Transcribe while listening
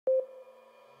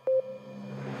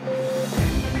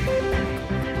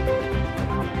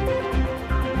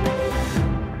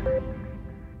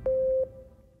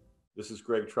This is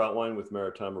Greg Troutwine with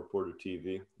Maritime Reporter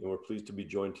TV, and we're pleased to be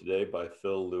joined today by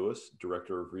Phil Lewis,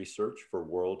 Director of Research for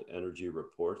World Energy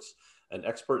Reports, an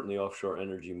expert in the offshore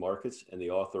energy markets and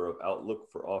the author of Outlook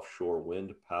for Offshore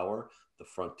Wind Power, the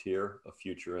Frontier of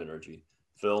Future Energy.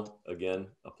 Phil, again,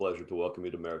 a pleasure to welcome you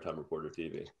to Maritime Reporter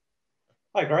TV.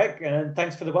 Hi, Greg, and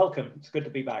thanks for the welcome. It's good to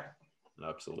be back.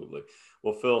 Absolutely.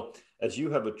 Well, Phil, as you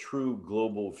have a true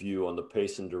global view on the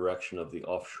pace and direction of the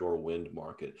offshore wind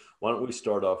market, why don't we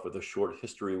start off with a short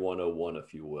History 101,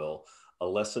 if you will, a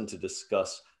lesson to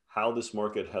discuss how this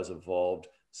market has evolved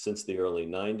since the early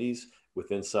 90s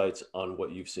with insights on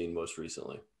what you've seen most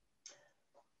recently.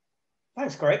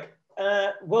 Thanks, Greg.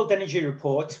 World Energy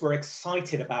Reports were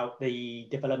excited about the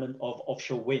development of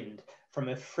offshore wind from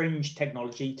a fringe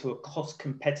technology to a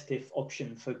cost-competitive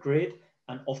option for grid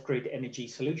and off-grid energy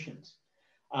solutions.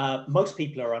 Most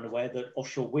people are unaware that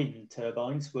offshore wind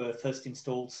turbines were first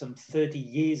installed some 30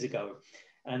 years ago,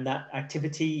 and that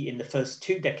activity in the first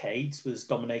 2 decades was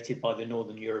dominated by the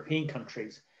Northern European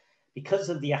countries. Because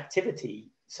of the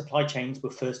activity, supply chains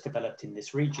were first developed in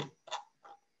this region.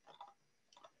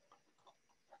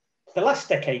 The last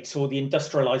decade saw the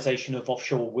industrialization of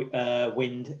offshore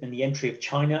wind and the entry of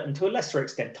China, and to a lesser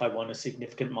extent Taiwan, as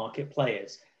significant market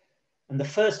players. And the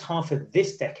first half of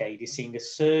this decade is seeing a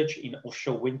surge in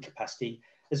offshore wind capacity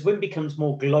as wind becomes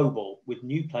more global, with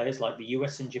new players like the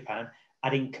US and Japan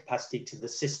adding capacity to the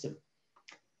system.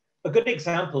 A good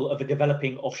example of a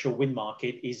developing offshore wind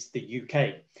market is the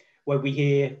UK, where we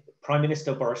hear Prime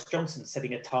Minister Boris Johnson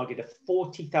setting a target of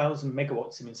 40,000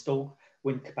 megawatts of installed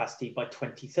wind capacity by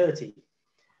 2030.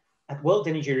 At World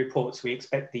Energy Reports, we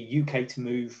expect the UK to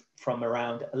move from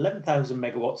around 11,000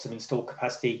 megawatts of installed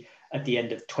capacity at the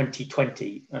end of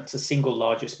 2020, that's the single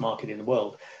largest market in the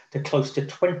world, to close to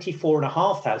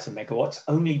 24,500 megawatts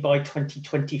only by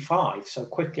 2025, so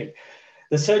quickly.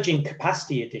 The surge in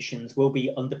capacity additions will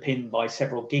be underpinned by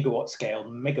several gigawatt scale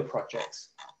mega projects.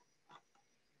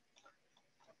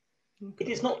 It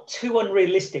is not too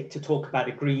unrealistic to talk about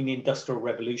a green industrial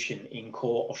revolution in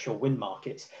core offshore wind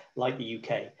markets like the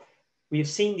UK. We have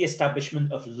seen the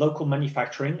establishment of local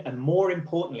manufacturing and, more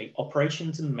importantly,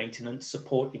 operations and maintenance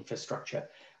support infrastructure,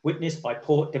 witnessed by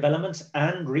port developments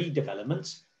and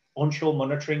redevelopments, onshore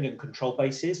monitoring and control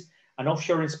bases, and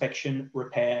offshore inspection,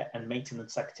 repair, and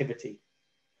maintenance activity.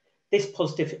 This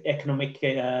positive economic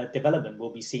development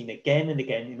will be seen again and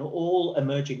again in all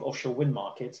emerging offshore wind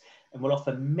markets and will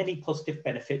offer many positive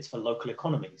benefits for local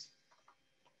economies.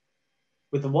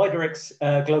 With the wider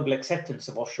global acceptance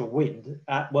of offshore wind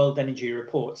at World Energy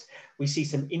Reports, we see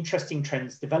some interesting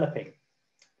trends developing.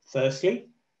 Firstly,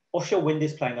 offshore wind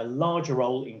is playing a larger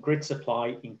role in grid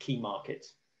supply in key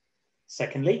markets.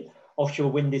 Secondly,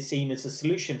 offshore wind is seen as a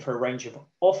solution for a range of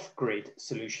off-grid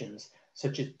solutions,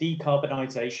 such as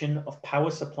decarbonisation of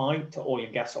power supply to oil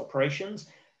and gas operations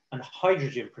and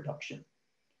hydrogen production.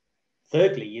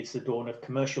 Thirdly is the dawn of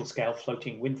commercial scale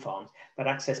floating wind farms that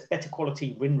access better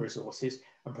quality wind resources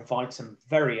and provide some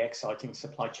very exciting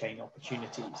supply chain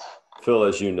opportunities. Phil,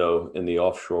 as you know, in the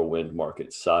offshore wind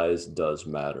market, size does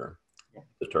matter. Yeah.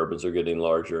 The turbines are getting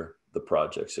larger, the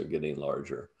projects are getting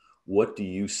larger. What do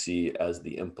you see as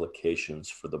the implications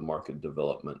for the market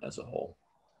development as a whole?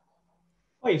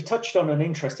 Well, you've touched on an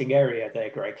interesting area there,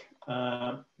 Greg.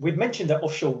 We've mentioned that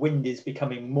offshore wind is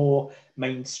becoming more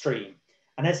mainstream.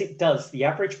 And as it does, the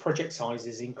average project size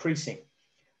is increasing,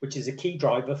 which is a key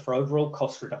driver for overall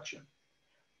cost reduction.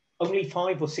 Only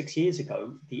 5 or 6 years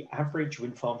ago, the average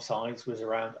wind farm size was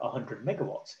around 100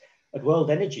 megawatts. At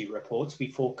World Energy Reports, we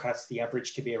forecast the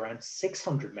average to be around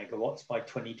 600 megawatts by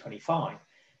 2025.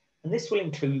 And this will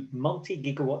include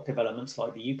multi-gigawatt developments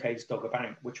like the UK's Dogger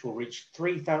Bank, which will reach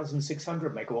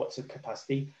 3,600 megawatts of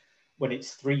capacity when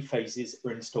its 3 phases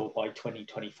are installed by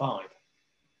 2025.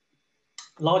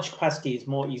 Large capacity is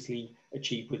more easily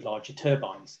achieved with larger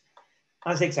turbines.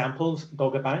 As examples,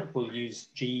 Dogger Bank will use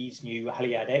GE's new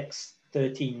Haliade X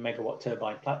 13 megawatt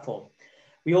turbine platform.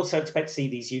 We also expect to see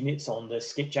these units on the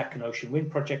Skipjack and Ocean Wind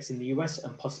projects in the US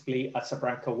and possibly Asa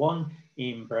Branca 1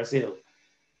 in Brazil.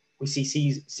 We see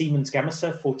Siemens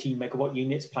Gamesa 14 megawatt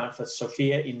units planned for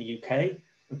Sofia in the UK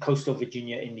and coastal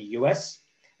Virginia in the US.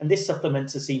 And this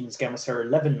supplements the Siemens Gamesa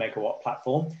 11 megawatt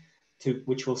platform,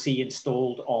 which we'll see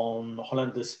installed on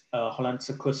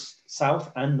Hollandse Kust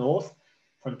South and North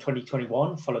from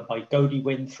 2021, followed by Gode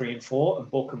Wind 3 and 4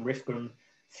 and Borkum Riffgrund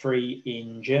 3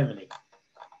 in Germany.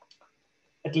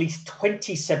 At least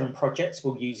 27 projects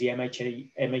will use the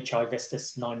MHI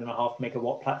Vestas 9.5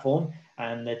 megawatt platform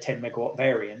and the 10 megawatt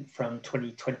variant from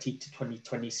 2020 to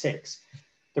 2026.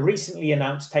 The recently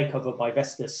announced takeover by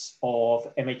Vestas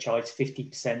of MHI's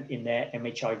 50% in their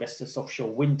MHI Vestas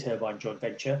offshore wind turbine joint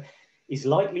venture is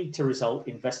likely to result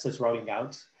in investors rolling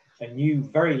out a new,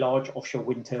 very large offshore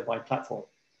wind turbine platform.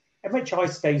 MHI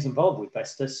stays involved with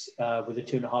Vestas with a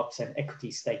 2.5%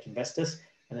 equity stake in Vestas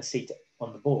and a seat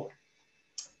on the board.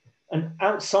 And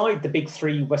outside the big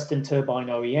three Western turbine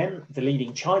OEM, the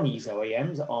leading Chinese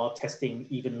OEMs are testing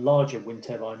even larger wind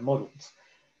turbine models,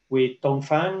 with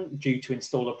Dongfang due to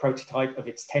install a prototype of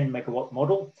its 10 megawatt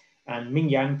model and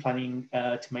Mingyang planning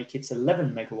to make its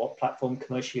 11 megawatt platform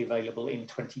commercially available in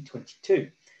 2022.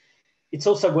 It's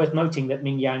also worth noting that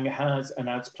Mingyang has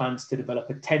announced plans to develop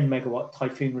a 10 megawatt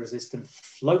typhoon-resistant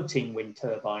floating wind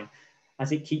turbine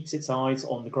as it keeps its eyes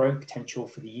on the growing potential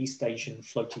for the East Asian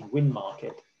floating wind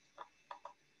market.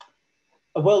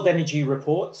 At World Energy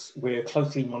Reports, we're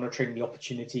closely monitoring the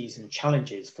opportunities and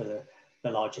challenges for the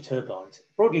larger turbines.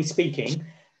 Broadly speaking,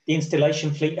 the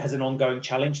installation fleet has an ongoing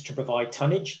challenge to provide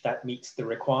tonnage that meets the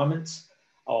requirements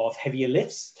of heavier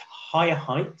lifts, higher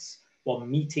heights, while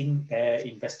meeting their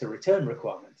investor return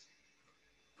requirements.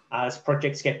 As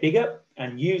projects get bigger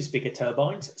and use bigger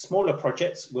turbines, smaller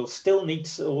projects will still need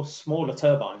smaller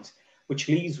turbines, which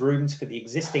leaves rooms for the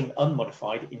existing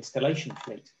unmodified installation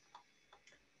fleet.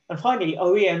 And finally,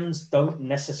 OEMs don't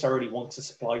necessarily want to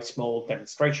supply small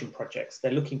demonstration projects.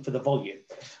 They're looking for the volume,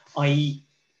 i.e.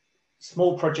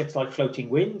 small projects like floating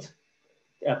wind,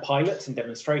 pilots and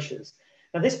demonstrations.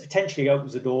 Now, this potentially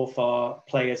opens the door for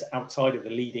players outside of the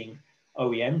leading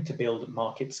OEM to build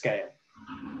market scale.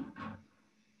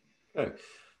 Okay.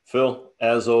 Phil,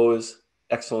 as always,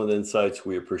 excellent insights.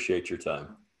 We appreciate your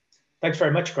time. Thanks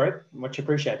very much, Greg. Much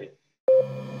appreciated.